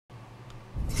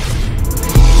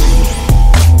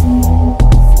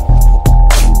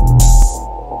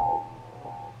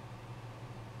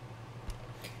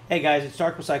Hey guys, it's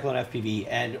Dark with Cyclone FPV,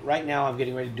 and right now I'm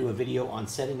getting ready to do a video on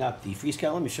setting up the FrSky.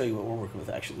 Let me show you what we're working with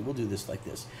actually. We'll do this like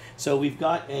this. So we've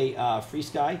got a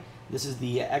FrSky. This is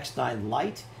the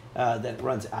X9Lite that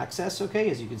runs Access, okay?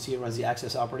 As you can see, it runs the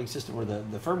Access operating system, or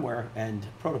the firmware and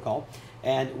protocol.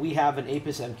 And we have an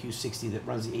APIS MQ60 that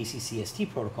runs the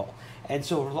ACCST protocol. And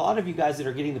so for a lot of you guys that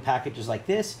are getting the packages like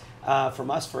this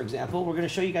from us, for example, we're going to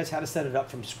show you guys how to set it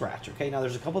up from scratch, okay? Now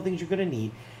there's a couple things you're going to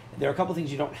need. There are a couple things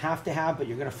you don't have to have, but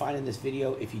you're going to find in this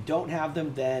video. If you don't have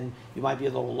them, then you might be a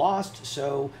little lost.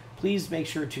 So please make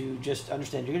sure to just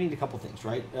understand you're going to need a couple things,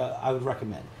 right? I would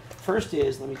recommend. First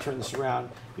is, let me turn this around.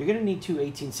 You're going to need two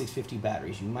 18650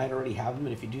 batteries. You might already have them,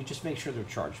 and if you do, just make sure they're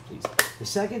charged, please. The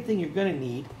second thing you're going to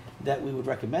need that we would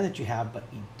recommend that you have, but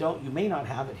you may not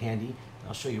have it handy, and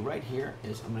I'll show you right here,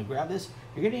 is I'm going to grab this.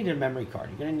 You're going to need a memory card.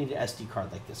 You're going to need an SD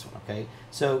card like this one, okay?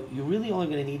 So you're really only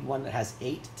going to need one that has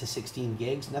 8 to 16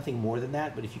 gigs, nothing more than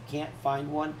that, but if you can't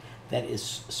find one that is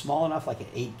small enough, like an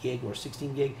 8 gig or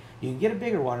 16 gig, you can get a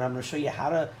bigger one, and I'm going to show you how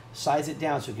to size it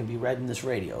down so it can be read in this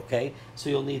radio, okay? So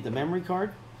you'll need the memory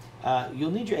card. You'll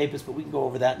need your APIS, but we can go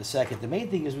over that in a second. The main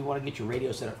thing is we want to get your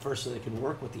radio set up first so that it can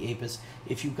work with the APIS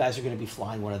if you guys are going to be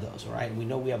flying one of those, all right? And we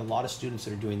know we have a lot of students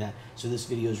that are doing that, so this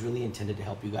video is really intended to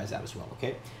help you guys out as well,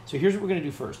 okay? So here's what we're going to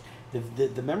do first.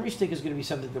 The memory stick is going to be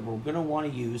something that we're going to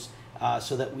want to use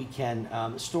so that we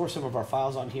can store some of our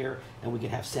files on here and we can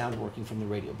have sound working from the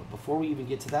radio. But before we even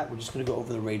get to that, we're just going to go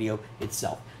over the radio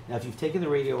itself. Now, if you've taken the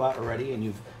radio out already and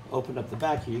you've opened up the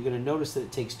back here, you're going to notice that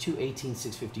it takes two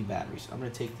 18650 batteries. I'm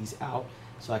going to take these out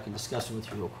so I can discuss them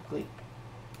with you real quickly.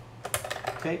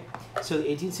 Okay, so the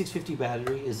 18650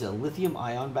 battery is a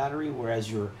lithium-ion battery,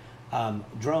 whereas your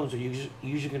drones are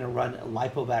usually going to run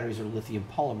LiPo batteries or lithium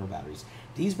polymer batteries.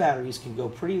 These batteries can go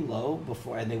pretty low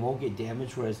and they won't get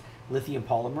damaged, whereas lithium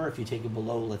polymer, if you take it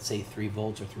below, let's say 3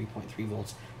 volts or 3.3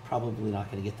 volts, probably not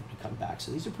going to get them to come back.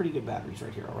 So these are pretty good batteries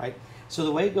right here, all right? So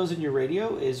the way it goes in your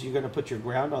radio is you're going to put your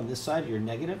ground on this side, your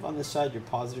negative on this side, your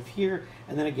positive here,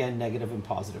 and then again, negative and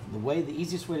positive. And the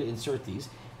easiest way to insert these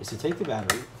is to take the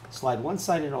battery, slide one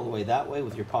side in all the way that way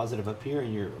with your positive up here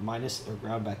and your minus or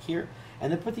ground back here,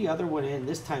 and then put the other one in.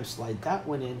 This time slide that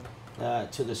one in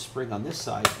to the spring on this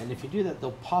side, and if you do that,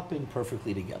 they'll pop in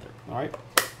perfectly together, all right?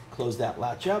 Close that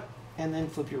latch up, and then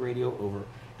flip your radio over.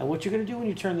 And what you're going to do when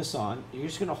you turn this on, you're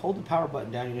just going to hold the power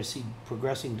button down. You're going to see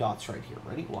progressing dots right here.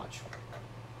 Ready? Watch.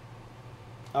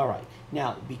 All right.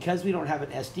 Now, because we don't have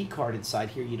an SD card inside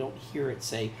here, you don't hear it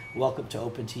say, "Welcome to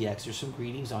OpenTX." There's some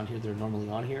greetings on here that are normally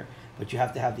on here, but you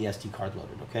have to have the SD card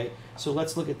loaded, okay? So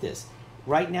let's look at this.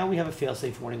 Right now we have a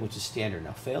failsafe warning, which is standard.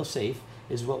 Now, failsafe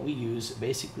is what we use.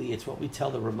 Basically, it's what we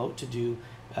tell the remote to do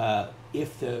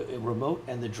if the remote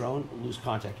and the drone lose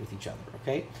contact with each other,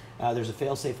 okay? There's a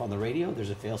failsafe on the radio, there's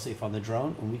a failsafe on the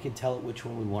drone, and we can tell it which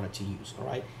one we want it to use, all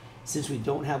right? Since we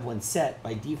don't have one set,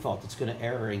 by default, it's going to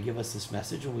error and give us this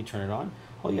message when we turn it on.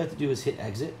 All you have to do is hit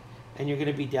exit, and you're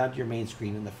going to be down to your main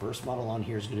screen, and the first model on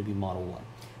here is going to be Model 1.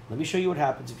 Let me show you what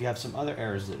happens if you have some other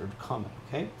errors that are common,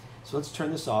 okay? So let's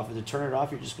turn this off. To turn it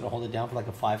off, you're just going to hold it down for like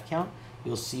a 5 count.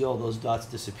 You'll see all those dots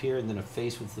disappear, and then a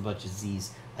face with a bunch of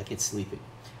Z's like it's sleeping.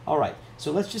 All right,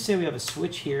 so let's just say we have a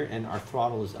switch here and our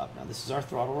throttle is up. Now this is our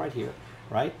throttle right here,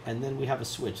 right? And then we have a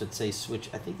switch. Let's say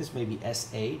switch, I think this may be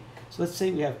SA. So let's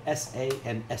say we have SA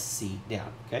and SC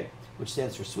down, okay? Which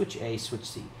stands for switch A, switch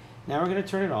C. Now we're going to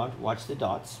turn it on. Watch the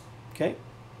dots, okay?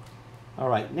 All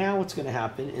right, now what's going to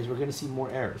happen is we're going to see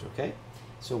more errors, okay?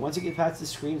 So once it gets past the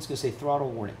screen, it's going to say throttle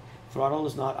warning. Throttle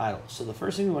is not idle. So the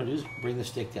first thing we want to do is bring the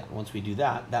stick down. Once we do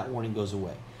that, that warning goes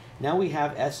away. Now we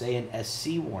have SA and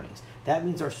SC warnings. That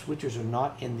means our switchers are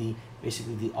not in the,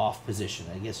 basically the off position,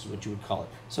 I guess is what you would call it.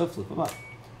 So flip them up.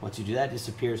 Once you do that, it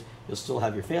disappears. You'll still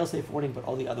have your failsafe warning, but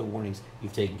all the other warnings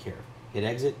you've taken care of. Hit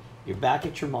exit, you're back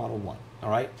at your Model 1, all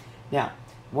right? Now,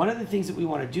 one of the things that we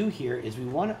want to do here is we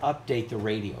want to update the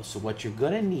radio. So what you're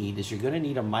going to need is you're going to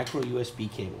need a micro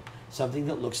USB cable, something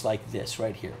that looks like this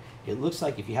right here. It looks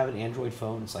like if you have an Android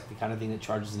phone, it's like the kind of thing that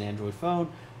charges an Android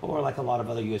phone, or like a lot of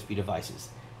other USB devices.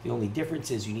 The only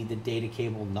difference is you need the data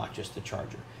cable, not just the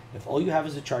charger. If all you have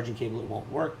is a charging cable, it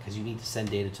won't work because you need to send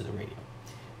data to the radio.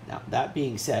 Now, that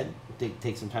being said,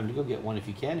 take some time to go get one if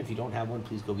you can. If you don't have one,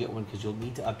 please go get one because you'll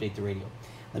need to update the radio.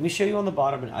 Let me show you on the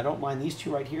bottom, and I don't mind these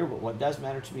two right here, but what does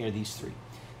matter to me are these three.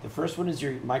 The first one is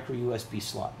your micro USB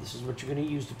slot. This is what you're going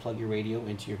to use to plug your radio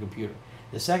into your computer.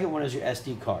 The second one is your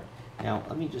SD card. Now,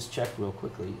 let me just check real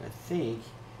quickly. I think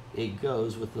it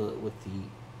goes with the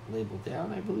label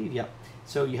down, I believe. Yeah.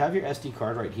 So you have your SD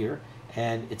card right here,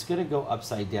 and it's going to go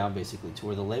upside down basically to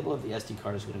where the label of the SD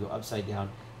card is going to go upside down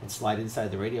and slide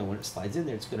inside the radio. When it slides in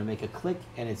there, it's going to make a click,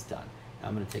 and it's done. Now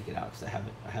I'm going to take it out because I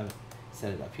haven't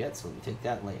set it up yet, so let me take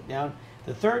that and lay it down.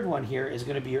 The third one here is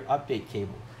going to be your update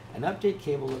cable. An update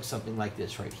cable looks something like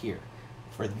this right here.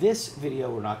 For this video,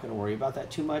 we're not going to worry about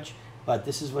that too much, but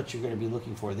this is what you're going to be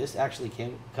looking for. This actually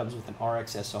comes with an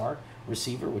RXSR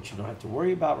receiver, which you don't have to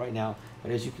worry about right now,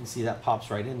 but as you can see, that pops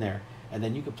right in there. And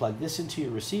then you can plug this into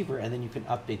your receiver, and then you can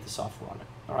update the software on it.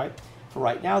 All right. For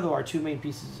right now, though, our two main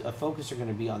pieces of focus are going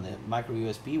to be on the micro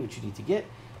USB, which you need to get,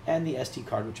 and the SD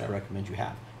card, which I recommend you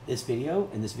have. This video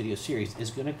and this video series is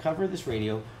going to cover this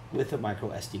radio with a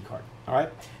micro SD card. All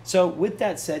right. So with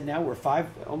that said, now we're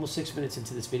almost 6 minutes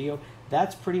into this video.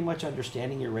 That's pretty much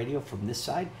understanding your radio from this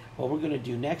side. What we're going to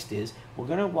do next is we're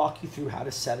going to walk you through how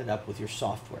to set it up with your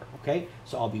software. Okay.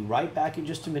 So I'll be right back in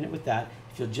just a minute with that.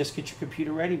 If you'll just get your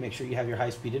computer ready, make sure you have your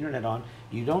high-speed internet on.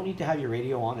 You don't need to have your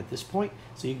radio on at this point,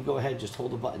 so you can go ahead, just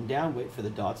hold the button down, wait for the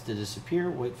dots to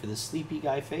disappear, wait for the sleepy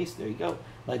guy face. There you go.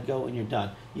 Let go, and you're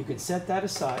done. You can set that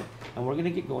aside, and we're going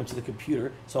to get going to the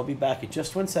computer. So I'll be back in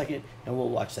just 1 second, and we'll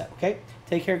watch that. Okay?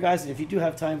 Take care, guys. And if you do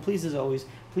have time, please, as always,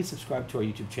 please subscribe to our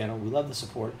YouTube channel. We love the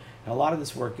support. And a lot of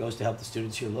this work goes to help the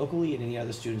students here locally and any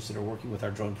other students that are working with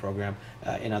our drone program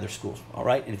in other schools. All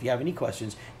right. And if you have any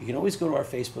questions, you can always go to our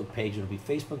Facebook page. It'll be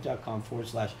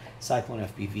facebook.com/Cyclone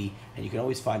FPV. And you can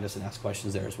always find us and ask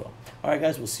questions there as well. All right,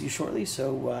 guys. We'll see you shortly.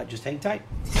 So just hang tight.